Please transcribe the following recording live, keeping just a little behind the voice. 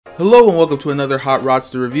Hello and welcome to another Hot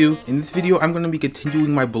Rodster review. In this video, I'm going to be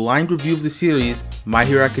continuing my blind review of the series, My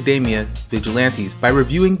Hero Academia Vigilantes, by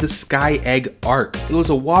reviewing the Sky Egg arc. It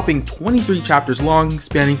was a whopping 23 chapters long,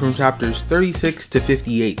 spanning from chapters 36 to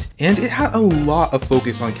 58, and it had a lot of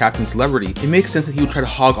focus on Captain Celebrity. It makes sense that he would try to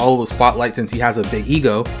hog all of the spotlight since he has a big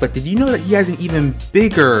ego, but did you know that he has an even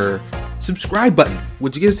bigger subscribe button,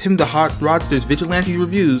 which gives him the Hot Rodsters Vigilantes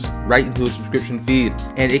reviews right into his subscription feed,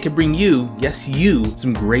 and it can bring you, yes you,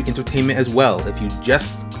 some great entertainment as well if you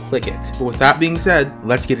just click it. But with that being said,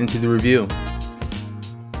 let's get into the review.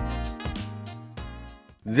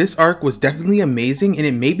 This arc was definitely amazing, and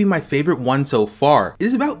it may be my favorite one so far. It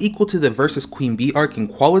is about equal to the versus Queen Bee arc in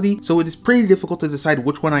quality, so it is pretty difficult to decide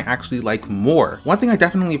which one I actually like more. One thing I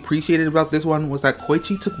definitely appreciated about this one was that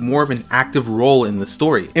Koichi took more of an active role in the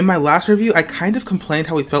story. In my last review, I kind of complained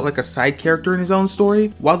how he felt like a side character in his own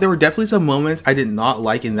story. While there were definitely some moments I did not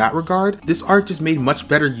like in that regard, this arc just made much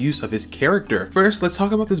better use of his character. First, let's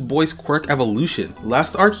talk about this boy's quirk evolution.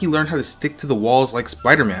 Last arc, he learned how to stick to the walls like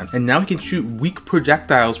Spider-Man, and now he can shoot weak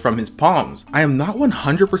projectiles from his palms. I am not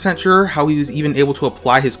 100% sure how he was even able to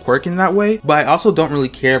apply his quirk in that way, but I also don't really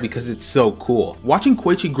care because it's so cool. Watching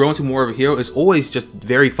Koichi grow into more of a hero is always just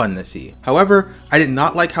very fun to see. However, I did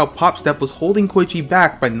not like how Popstep was holding Koichi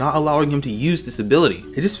back by not allowing him to use this ability.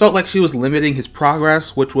 It just felt like she was limiting his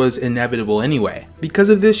progress, which was inevitable anyway. Because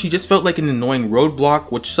of this, she just felt like an annoying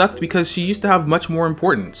roadblock, which sucked because she used to have much more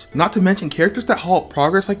importance. Not to mention, characters that halt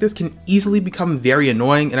progress like this can easily become very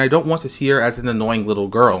annoying, and I don't want to see her as an annoying little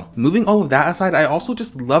girl. Moving all of that aside, I also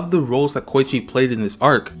just love the roles that Koichi played in this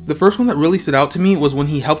arc. The first one that really stood out to me was when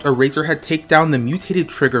he helped Eraserhead take down the mutated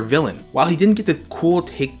Trigger villain. While he didn't get the cool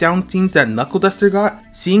takedown scenes that Knuckle Duster got,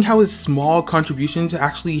 seeing how his small contributions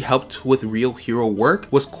actually helped with real hero work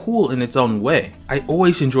was cool in its own way. I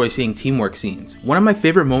always enjoy seeing teamwork scenes. One of my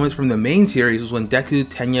favorite moments from the main series was when Deku,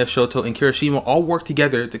 Tenya, Shoto, and Kirishima all worked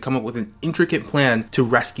together to come up with an intricate plan to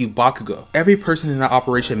rescue Bakugo. Every person in that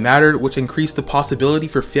operation mattered, which increased the possibility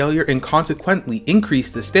for failure and consequently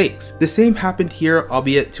increased the stakes. The same happened here,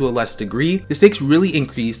 albeit to a less degree. The stakes really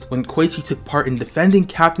increased when Koichi took part in defending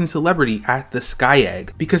Captain Celebrity at the Sky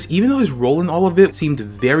Egg, because even though his role in all of it seemed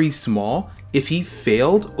very small, if he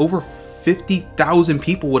failed, over 50,000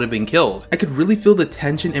 people would have been killed. I could really feel the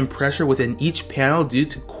tension and pressure within each panel due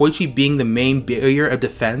to Koichi being the main barrier of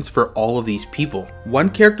defense for all of these people. One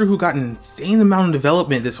character who got an insane amount of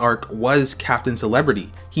development this arc was Captain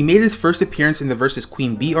Celebrity. He made his first appearance in the versus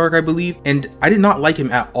Queen Bee arc, I believe, and I did not like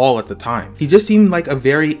him at all at the time. He just seemed like a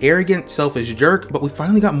very arrogant, selfish jerk, but we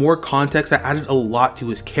finally got more context that added a lot to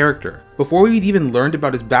his character. Before we'd even learned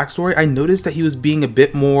about his backstory, I noticed that he was being a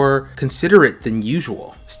bit more considerate than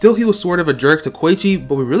usual. Still, he was sort of a jerk to Koichi,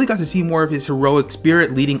 but we really got to see more of his heroic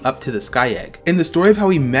spirit leading up to the Sky Egg. And the story of how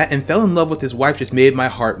he met and fell in love with his wife just made my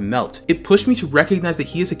heart melt. It pushed me to recognize that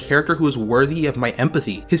he is a character who is worthy of my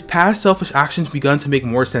empathy. His past selfish actions begun to make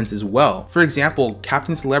more sense as well. For example,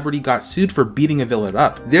 Captain Celebrity got sued for beating a villain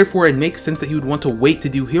up. Therefore, it makes sense that he would want to wait to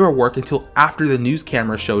do hero work until after the news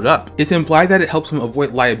camera showed up. It's implied that it helps him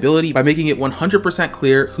avoid liability by making it 100%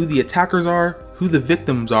 clear who the attackers are, who the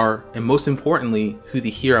victims are, and most importantly, who the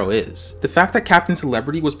hero is. The fact that Captain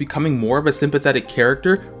Celebrity was becoming more of a sympathetic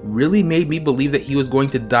character really made me believe that he was going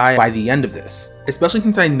to die by the end of this, especially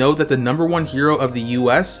since I know that the #1 hero of the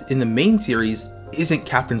US in the main series isn't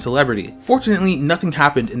Captain Celebrity. Fortunately, nothing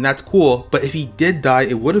happened, and that's cool, but if he did die,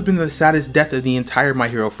 it would have been the saddest death of the entire My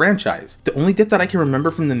Hero franchise. The only death that I can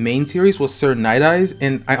remember from the main series was Sir Night Eyes,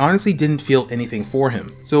 and I honestly didn't feel anything for him.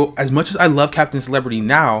 So as much as I love Captain Celebrity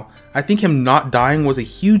now, I think him not dying was a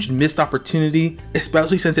huge missed opportunity,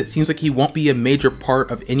 especially since it seems like he won't be a major part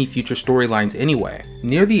of any future storylines anyway.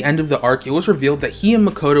 Near the end of the arc, it was revealed that he and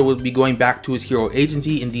Makoto would be going back to his hero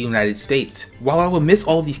agency in the United States. While I will miss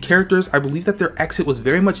all of these characters, I believe that their exit was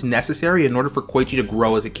very much necessary in order for Koichi to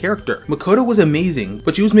grow as a character. Makoto was amazing,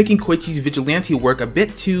 but she was making Koichi's vigilante work a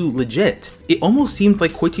bit too legit. It almost seemed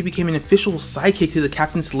like Koichi became an official sidekick to the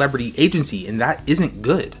Captain Celebrity agency, and that isn't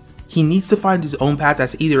good. He needs to find his own path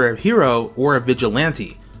as either a hero or a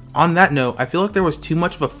vigilante. On that note, I feel like there was too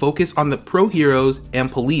much of a focus on the pro-heroes and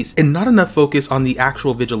police, and not enough focus on the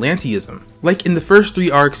actual vigilanteism. Like in the first 3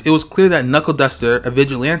 arcs, it was clear that Knuckle Duster, a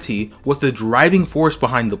vigilante, was the driving force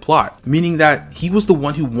behind the plot, meaning that he was the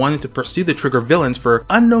one who wanted to pursue the Trigger villains for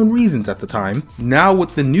unknown reasons at the time. Now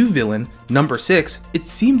with the new villain, number 6, it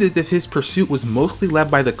seemed as if his pursuit was mostly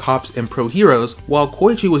led by the cops and pro-heroes, while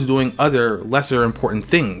Koichi was doing other, lesser important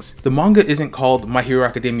things. The manga isn't called My Hero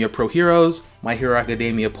Academia Pro Heroes, My Hero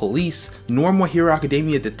Academia Police, nor My Hero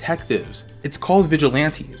Academia Detectives. It's called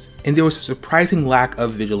Vigilantes, and there was a surprising lack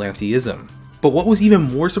of vigilanteism. But what was even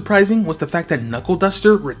more surprising was the fact that Knuckle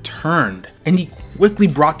Duster returned, and he quickly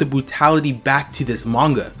brought the brutality back to this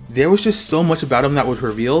manga. There was just so much about him that was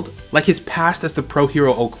revealed, like his past as the pro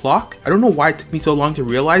hero O'Clock. I don't know why it took me so long to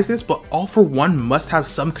realize this, but All For One must have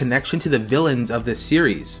some connection to the villains of this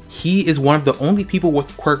series. He is one of the only people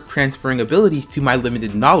with quirk transferring abilities to my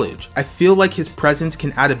limited knowledge. I feel like his presence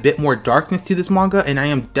can add a bit more darkness to this manga, and I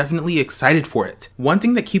am definitely excited for it. One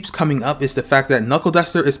thing that keeps coming up is the fact that Knuckle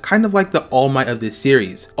Duster is kind of like the All Might of this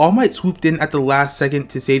series. All Might swooped in at the last second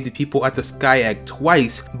to save the people at the Sky Egg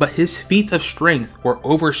twice, but his feats of strength were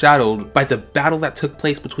overshadowed by the battle that took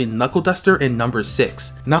place between Knuckle Duster and number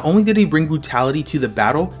 6. Not only did he bring brutality to the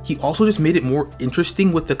battle, he also just made it more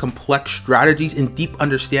interesting with the complex strategies and deep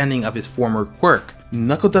understanding of his former quirk.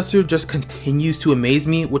 Knuckle Duster just continues to amaze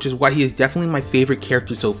me, which is why he is definitely my favorite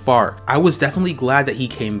character so far. I was definitely glad that he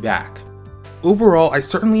came back. Overall, I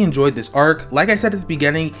certainly enjoyed this arc. Like I said at the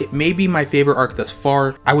beginning, it may be my favorite arc thus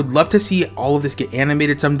far. I would love to see all of this get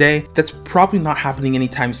animated someday. That's probably not happening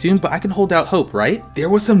anytime soon, but I can hold out hope, right? There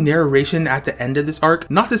was some narration at the end of this arc,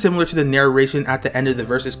 not dissimilar to the narration at the end of the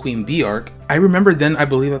Versus Queen Bee arc. I remember then I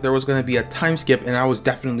believed that there was going to be a time skip, and I was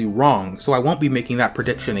definitely wrong, so I won't be making that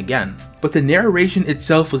prediction again. But the narration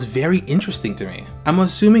itself was very interesting to me. I'm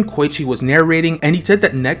assuming Koichi was narrating, and he said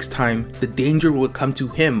that next time, the danger would come to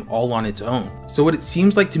him all on its own. So what it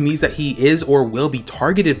seems like to me is that he is or will be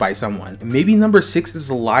targeted by someone. Maybe number 6 is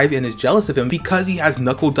alive and is jealous of him because he has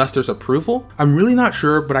Knuckle Duster's approval? I'm really not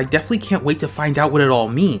sure, but I definitely can't wait to find out what it all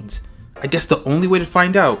means. I guess the only way to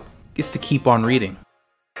find out is to keep on reading.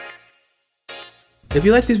 If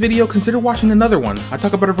you like this video, consider watching another one. I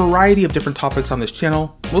talk about a variety of different topics on this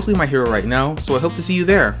channel, mostly My Hero right now, so I hope to see you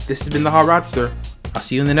there. This has been the Hot Rodster. I'll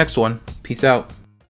see you in the next one. Peace out.